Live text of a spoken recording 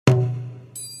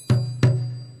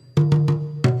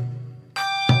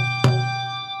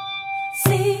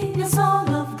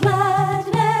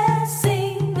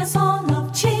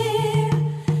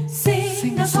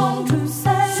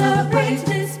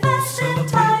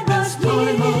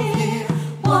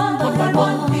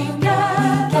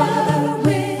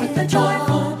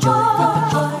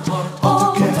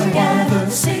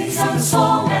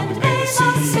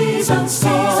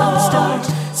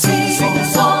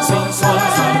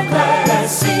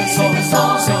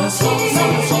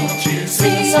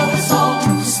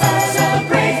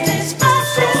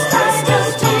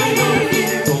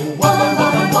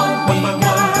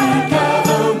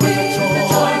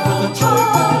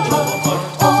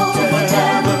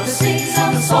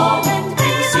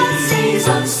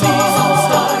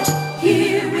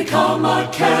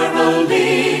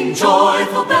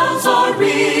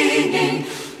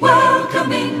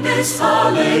welcoming this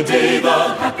holiday,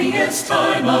 the happiest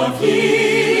time of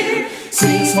year.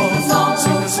 Sing a song,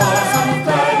 sing a song of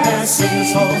gladness, sing a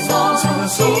song, sing a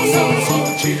song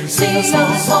of cheer. Sing a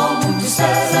song to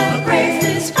celebrate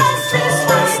this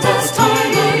fastest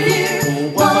time of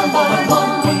year. One by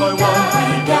one, we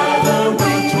gather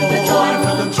with the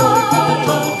joyful heart.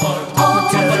 All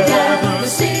together,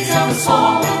 sing a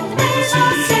song and may the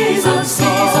season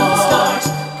start.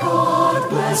 God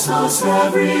bless us,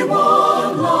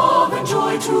 everyone, love and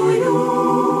joy to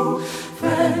you.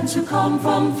 Friends who come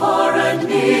from far and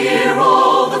near,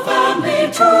 all the family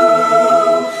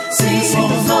too. Sing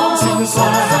a song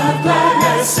of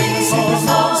gladness, sing a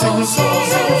song of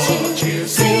cheer.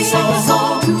 Sing a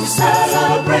song to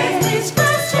celebrate this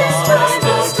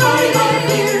fastest time of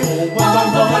year. One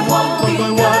by one, we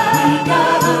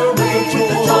gather with the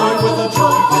joyful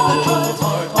heart.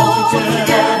 All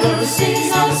together, sing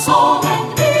a song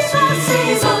and be the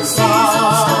season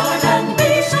start. And be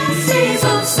the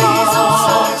season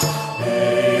start.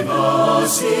 May the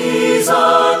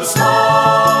season start.